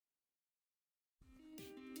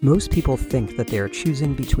Most people think that they are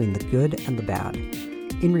choosing between the good and the bad.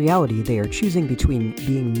 In reality, they are choosing between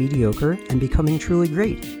being mediocre and becoming truly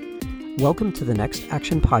great. Welcome to the Next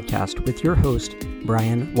Action Podcast with your host,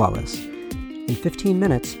 Brian Wallace. In 15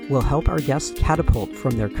 minutes, we'll help our guests catapult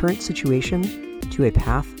from their current situation to a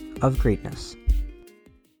path of greatness.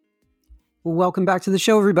 Welcome back to the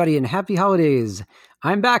show, everybody, and happy holidays.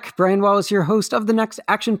 I'm back, Brian Wallace, your host of the Next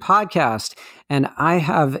Action Podcast, and I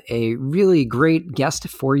have a really great guest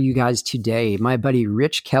for you guys today, my buddy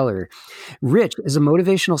Rich Keller. Rich is a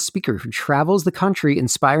motivational speaker who travels the country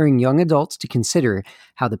inspiring young adults to consider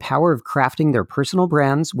how the power of crafting their personal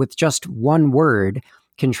brands with just one word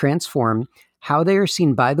can transform how they are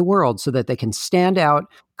seen by the world so that they can stand out,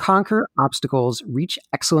 conquer obstacles, reach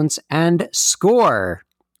excellence, and score,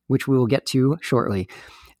 which we will get to shortly.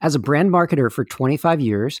 As a brand marketer for 25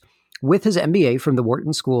 years, with his MBA from the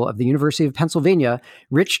Wharton School of the University of Pennsylvania,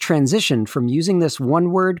 Rich transitioned from using this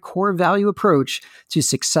one-word core value approach to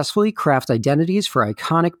successfully craft identities for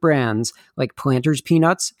iconic brands like Planters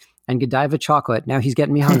Peanuts and Godiva Chocolate. Now he's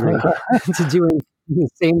getting me hungry. To doing the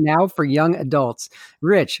same now for young adults.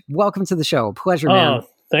 Rich, welcome to the show. Pleasure, man.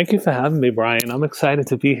 Thank you for having me, Brian. I'm excited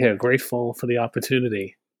to be here. Grateful for the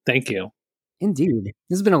opportunity. Thank you. Indeed.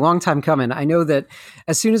 This has been a long time coming. I know that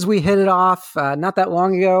as soon as we hit it off, not that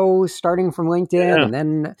long ago, starting from LinkedIn and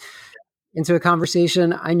then into a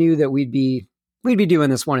conversation, I knew that we'd be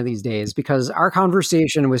doing this one of these days because our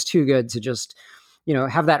conversation was too good to just,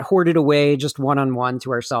 have that hoarded away just one-on-one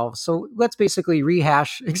to ourselves. So let's basically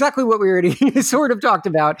rehash exactly what we already sort of talked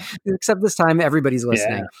about, except this time everybody's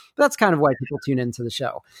listening. Yeah. But that's kind of why people tune into the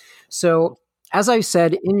show. So as I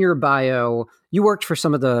said in your bio, you worked for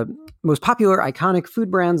some of the most popular, iconic food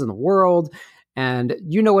brands in the world, and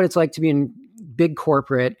you know what it's like to be in big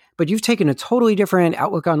corporate, but you've taken a totally different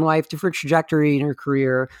outlook on life, different trajectory in your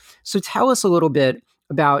career. So tell us a little bit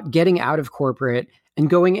about getting out of corporate and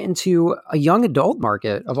going into a young adult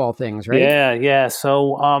market of all things, right? Yeah.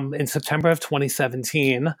 So in September of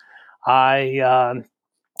 2017, I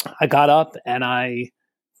got up and I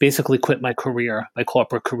basically quit my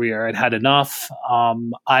corporate career. I'd had enough.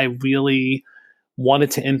 I really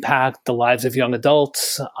wanted to impact the lives of young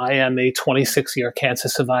adults. I am a 26-year cancer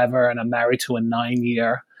survivor, and I'm married to a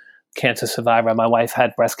 9-year cancer survivor. My wife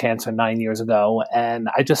had breast cancer 9 years ago, and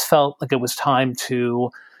I just felt like it was time to,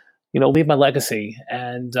 leave my legacy.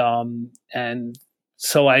 And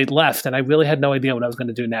so I left, and I really had no idea what I was going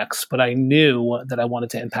to do next, but I knew that I wanted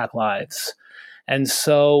to impact lives. And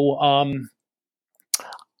so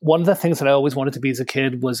one of the things that I always wanted to be as a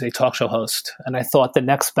kid was a talk show host. And I thought the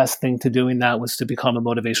next best thing to doing that was to become a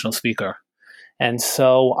motivational speaker. And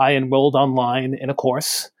so I enrolled online in a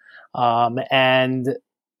course. And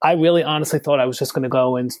I really honestly thought I was just going to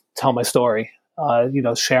go and tell my story,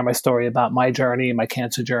 share my story about my journey, my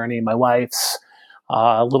cancer journey, my wife's,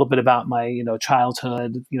 a little bit about my,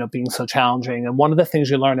 childhood, being so challenging. And one of the things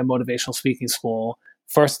you learn in motivational speaking school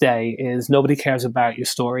first day is nobody cares about your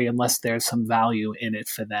story unless there's some value in it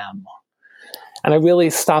for them. And I really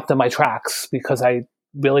stopped in my tracks because I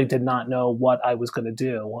really did not know what I was going to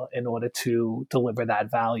do in order to deliver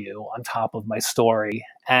that value on top of my story.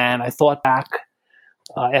 And I thought back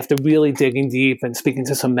after really digging deep and speaking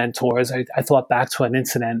to some mentors, I thought back to an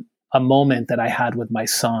incident, a moment that I had with my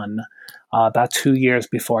son about 2 years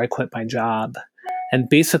before I quit my job. And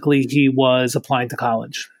basically he was applying to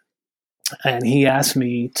college. And he asked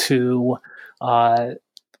me to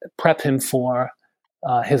prep him for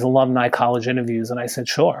his alumni college interviews. And I said,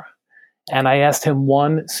 sure. And I asked him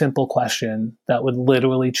one simple question that would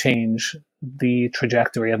literally change the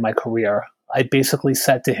trajectory of my career. I basically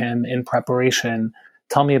said to him in preparation,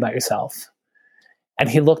 tell me about yourself. And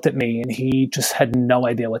he looked at me and he just had no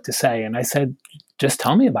idea what to say. And I said, just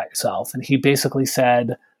tell me about yourself. And he basically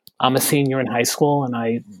said, I'm a senior in high school and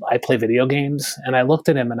I play video games. And I looked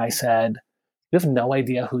at him and I said, you have no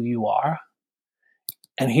idea who you are?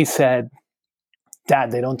 And he said,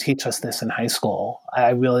 Dad, they don't teach us this in high school.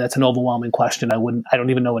 That's an overwhelming question. I don't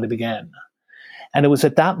even know where to begin. And it was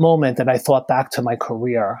at that moment that I thought back to my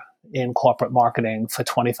career in corporate marketing for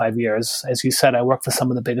 25 years. As you said, I worked for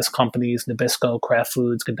some of the biggest companies, Nabisco, Kraft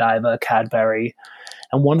Foods, Godiva, Cadbury.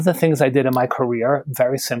 And one of the things I did in my career,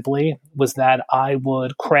 very simply, was that I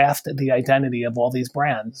would craft the identity of all these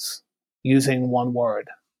brands using one word.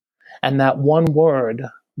 And that one word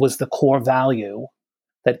was the core value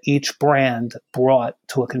that each brand brought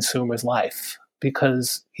to a consumer's life.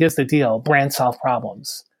 Because here's the deal, brands solve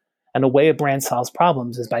problems. And the way a brand solves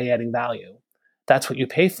problems is by adding value. That's what you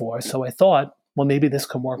pay for. So I thought, well, maybe this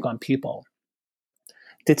can work on people.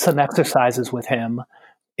 Did some exercises with him.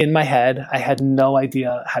 In my head, I had no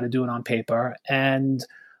idea how to do it on paper. And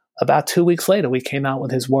About 2 weeks later, we came out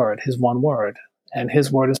with his word, his one word, and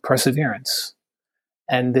his word is perseverance.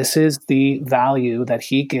 And this is the value that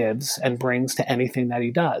he gives and brings to anything that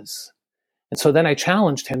he does. And so then I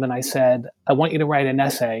challenged him and I said, I want you to write an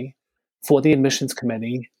essay for the admissions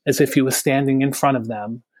committee as if you were standing in front of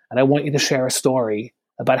them. And I want you to share a story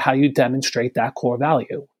about how you demonstrate that core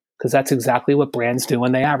value. Because that's exactly what brands do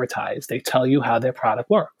when they advertise. They tell you how their product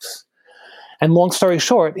works. And long story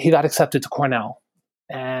short, he got accepted to Cornell.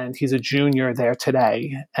 And he's a junior there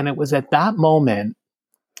today. And it was at that moment,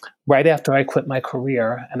 right after I quit my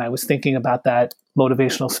career, and I was thinking about that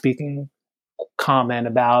motivational speaking comment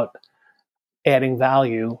about adding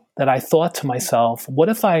value, that I thought to myself, what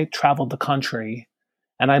if I traveled the country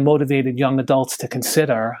and I motivated young adults to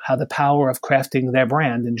consider how the power of crafting their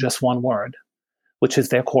brand in just one word, which is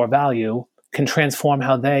their core value, can transform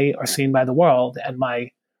how they are seen by the world. And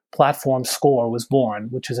my platform SCORE was born,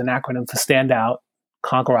 which is an acronym for Stand Out,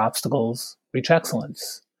 Conquer Obstacles, Reach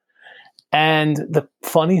Excellence. And the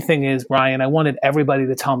funny thing is, Brian, I wanted everybody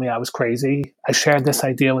to tell me I was crazy. I shared this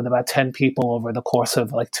idea with about 10 people over the course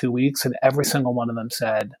of like 2 weeks, and every single one of them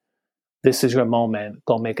said, this is your moment,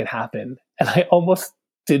 go make it happen. And I almost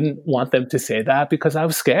didn't want them to say that because I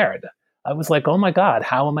was scared. I was like, oh my God,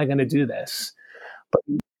 how am I going to do this?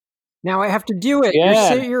 But now I have to do it.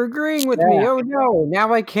 Yeah. You're agreeing with me. Oh no,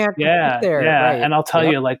 now I can't get there. Yeah, right. And I'll tell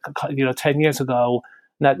you, like, 10 years ago,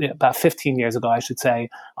 about 15 years ago, I should say,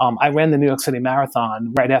 I ran the New York City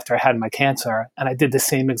Marathon right after I had my cancer. And I did the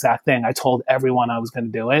same exact thing. I told everyone I was going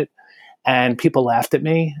to do it. And people laughed at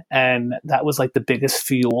me. And that was like the biggest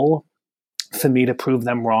fuel for me to prove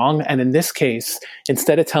them wrong. And in this case,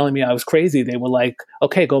 instead of telling me I was crazy, they were like,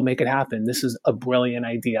 okay, go make it happen. This is a brilliant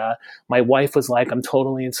idea. My wife was like, I'm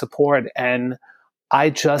totally in support. And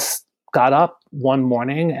I just got up one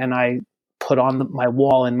morning and I put on my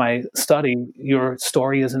wall in my study, your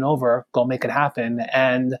story isn't over, go make it happen.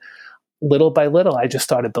 And little by little, I just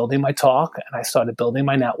started building my talk and I started building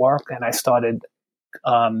my network and I started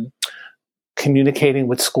communicating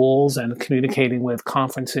with schools and communicating with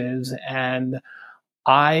conferences. And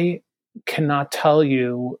I cannot tell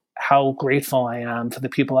you how grateful I am for the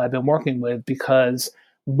people I've been working with, because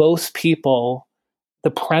most people,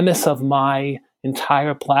 the premise of my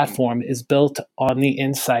entire platform is built on the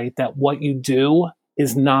insight that what you do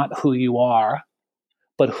is not who you are,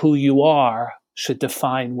 but who you are should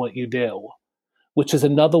define what you do, which is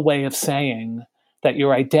another way of saying that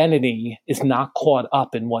your identity is not caught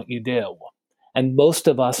up in what you do. And most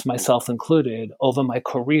of us, myself included, over my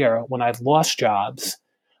career, when I've lost jobs,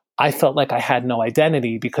 I felt like I had no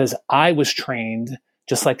identity because I was trained,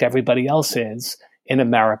 just like everybody else is in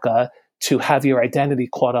America, to have your identity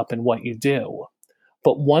caught up in what you do.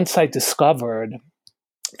 But once I discovered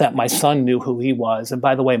that my son knew who he was, and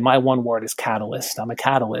by the way, my one word is catalyst. I'm a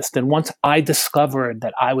catalyst. And once I discovered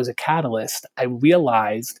that I was a catalyst, I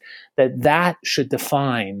realized that that should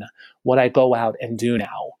define what I go out and do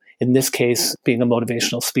now. In this case, being a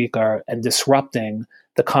motivational speaker and disrupting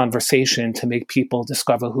the conversation to make people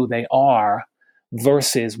discover who they are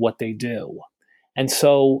versus what they do. And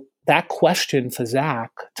so that question for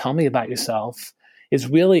Zach, tell me about yourself, is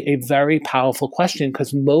really a very powerful question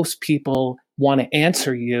because most people want to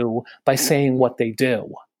answer you by saying what they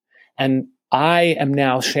do. And I am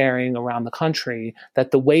now sharing around the country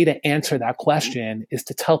that the way to answer that question is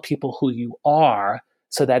to tell people who you are,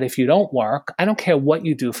 so that if you don't work, I don't care what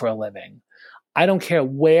you do for a living. I don't care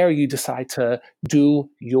where you decide to do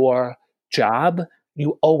your job.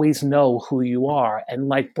 You always know who you are. And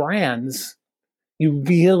like brands, you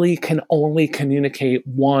really can only communicate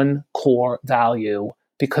one core value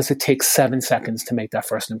because it takes 7 seconds to make that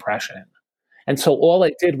first impression. And so all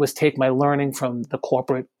I did was take my learning from the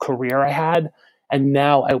corporate career I had, and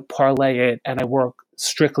now I parlay it and I work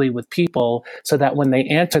strictly with people so that when they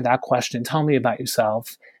answer that question, tell me about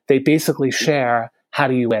yourself, they basically share, how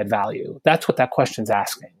do you add value? That's what that question's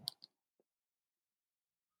asking.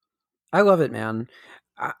 I love it, man.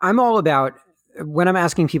 I'm all about, when I'm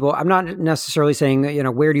asking people, I'm not necessarily saying,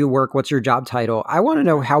 where do you work? What's your job title? I want to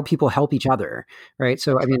know how people help each other, right?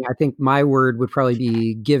 So, I mean, I think my word would probably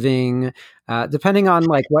be giving, depending on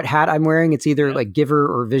like what hat I'm wearing, it's either like giver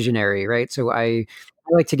or visionary, right? So I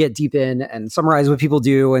like to get deep in and summarize what people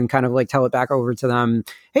do and kind of like tell it back over to them.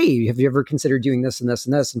 Hey, have you ever considered doing this and this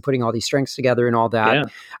and this and putting all these strengths together and all that? Yeah.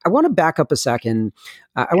 I want to back up a second.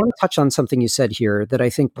 I want to touch on something you said here that I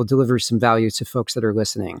think will deliver some value to folks that are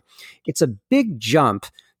listening. It's a big jump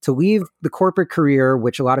to leave the corporate career,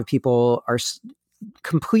 which a lot of people are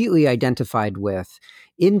completely identified with,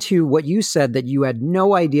 into what you said that you had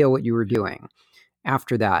no idea what you were doing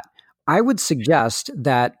after that. I would suggest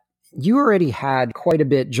that you already had quite a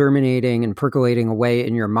bit germinating and percolating away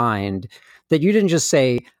in your mind, that you didn't just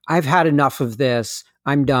say, I've had enough of this,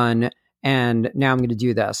 I'm done, and now I'm going to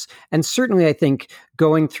do this. And certainly, I think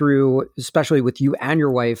going through, especially with you and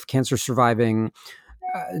your wife, cancer surviving,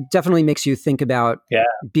 definitely makes you think about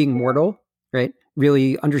being mortal, right?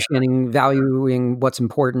 Really understanding, valuing what's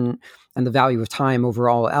important and the value of time over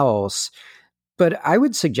all else. But I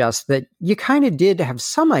would suggest that you kind of did have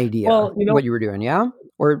some idea what you were doing, yeah?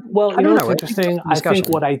 Or I don't know. It's interesting. I think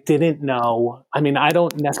what I didn't know, I mean, I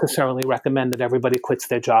don't necessarily recommend that everybody quits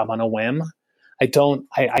their job on a whim.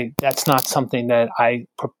 That's not something that I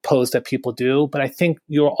propose that people do, but I think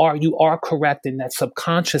you are correct in that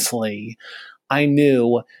subconsciously I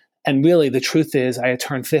knew, and really the truth is I had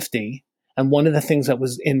turned 50. And one of the things that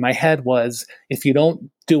was in my head was, if you don't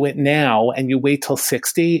do it now and you wait till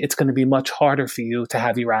 60, it's going to be much harder for you to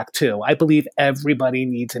have your act two. I believe everybody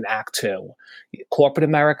needs an act two. Corporate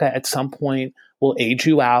America at some point will age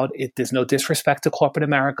you out. There's no disrespect to corporate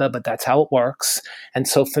America, but that's how it works. And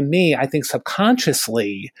so for me, I think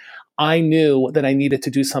subconsciously, I knew that I needed to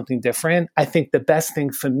do something different. I think the best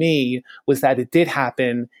thing for me was that it did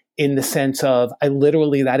happen, in the sense of I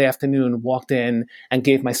literally that afternoon walked in and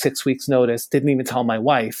gave my 6 weeks notice, didn't even tell my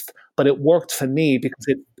wife, but it worked for me because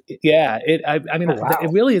it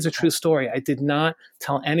really is a true story. I did not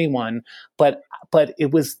tell anyone, but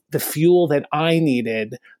it was the fuel that I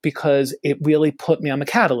needed, because it really put me on the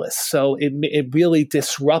catalyst. So it really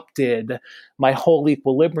disrupted my whole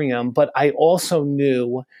equilibrium. But I also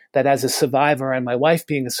knew that as a survivor, and my wife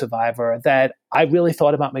being a survivor, that I really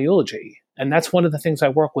thought about my eulogy. And that's one of the things I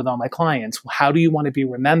work with all my clients. How do you want to be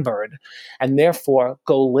remembered? And therefore,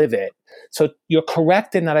 go live it. So you're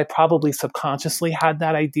correct in that I probably subconsciously had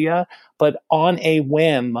that idea, but on a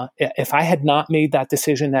whim, if I had not made that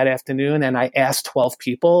decision that afternoon and I asked 12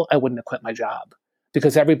 people, I wouldn't have quit my job,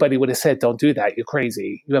 because everybody would have said, don't do that. You're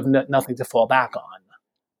crazy. You have nothing to fall back on.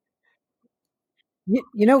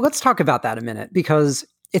 Let's talk about that a minute, because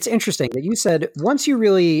it's interesting that you said once you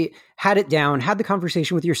really had it down, had the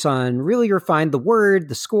conversation with your son, really refined the word,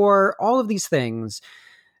 the score, all of these things,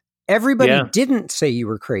 everybody didn't say you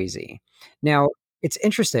were crazy. Now, it's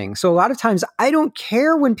interesting. So a lot of times I don't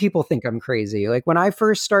care when people think I'm crazy. Like when I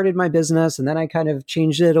first started my business, and then I kind of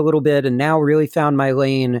changed it a little bit and now really found my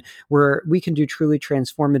lane where we can do truly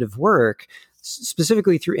transformative work,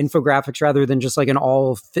 specifically through infographics rather than just like an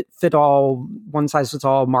all fit all, one size fits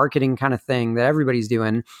all marketing kind of thing that everybody's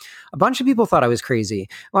doing. A bunch of people thought I was crazy.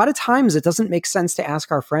 A lot of times it doesn't make sense to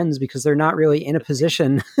ask our friends because they're not really in a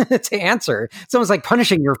position to answer. It's almost like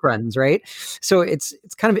punishing your friends, right? So it's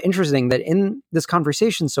kind of interesting that in this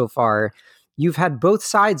conversation so far, you've had both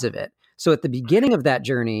sides of it. So at the beginning of that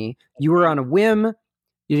journey, you were on a whim.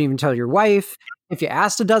 You didn't even tell your wife. If you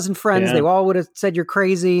asked a dozen friends, they all would have said you're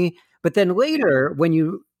crazy. But then later, when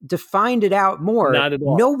you defined it out more,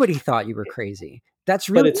 nobody thought you were crazy. That's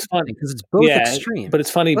really funny because it's both extreme. But it's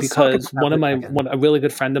funny because a really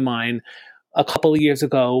good friend of mine, a couple of years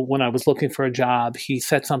ago, when I was looking for a job, he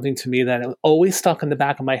said something to me that always stuck in the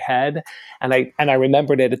back of my head, and I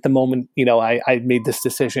remembered it at the moment. I made this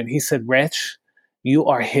decision. He said, "Rich, you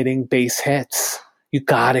are hitting base hits. You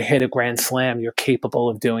got to hit a grand slam. You're capable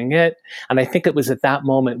of doing it." And I think it was at that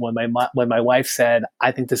moment when my wife said,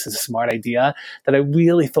 "I think this is a smart idea," that I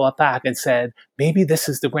really thought back and said, maybe this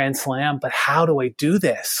is the grand slam, but how do I do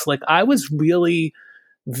this? Like, I was really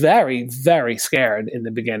very, very scared in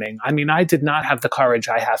the beginning. I mean, I did not have the courage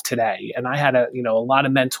I have today. And I had a lot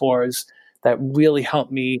of mentors that really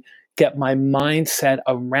helped me get my mindset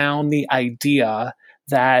around the idea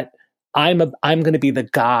that I'm going to be the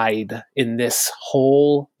guide in this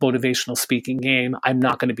whole motivational speaking game. I'm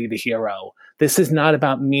not going to be the hero. This is not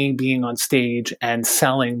about me being on stage and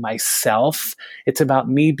selling myself. It's about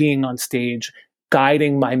me being on stage,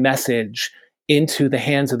 guiding my message into the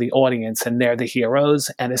hands of the audience, and they're the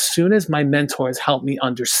heroes. And as soon as my mentors helped me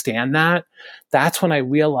understand that, that's when I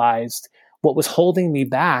realized what was holding me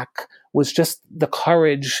back was just the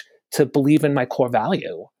courage to believe in my core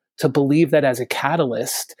value, to believe that as a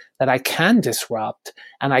catalyst that I can disrupt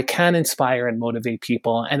and I can inspire and motivate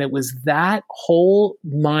people. And it was that whole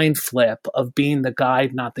mind flip of being the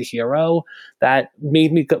guide, not the hero, that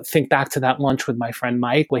made me think back to that lunch with my friend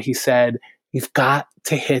Mike, where he said, "You've got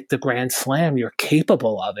to hit the grand slam. You're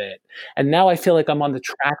capable of it." And now I feel like I'm on the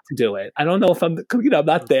track to do it. I don't know if I'm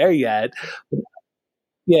not there yet.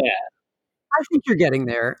 Yeah. I think you're getting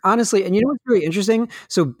there, honestly. And you know what's really interesting?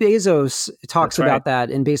 So Bezos talks about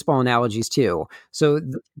that in baseball analogies too. So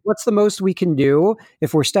what's the most we can do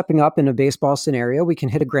if we're stepping up in a baseball scenario? We can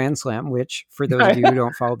hit a grand slam, which for those of you who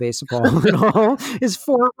don't follow baseball at all is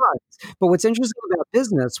 4 runs. But what's interesting about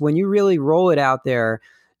business, when you really roll it out there,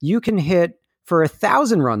 you can hit for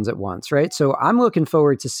 1,000 runs at once, right? So I'm looking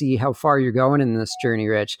forward to see how far you're going in this journey,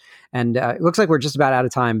 Rich. And it looks like we're just about out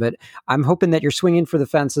of time, but I'm hoping that you're swinging for the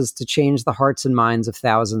fences to change the hearts and minds of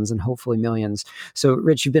thousands and hopefully millions. So,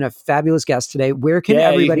 Rich, you've been a fabulous guest today. Where can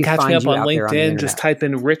everybody find you? You can catch me up on LinkedIn. Just type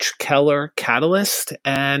in Rich Keller Catalyst,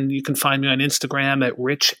 and you can find me on Instagram at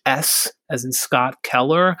Rich S, as in Scott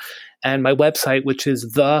Keller, and my website, which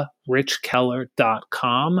is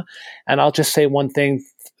therichkeller.com. And I'll just say one thing.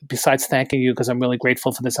 Besides thanking you, because I'm really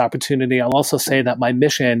grateful for this opportunity, I'll also say that my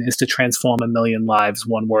mission is to transform 1 million lives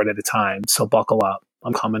one word at a time. So buckle up.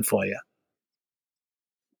 I'm coming for you.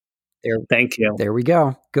 Thank you. There we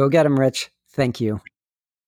go. Go get them, Rich. Thank you.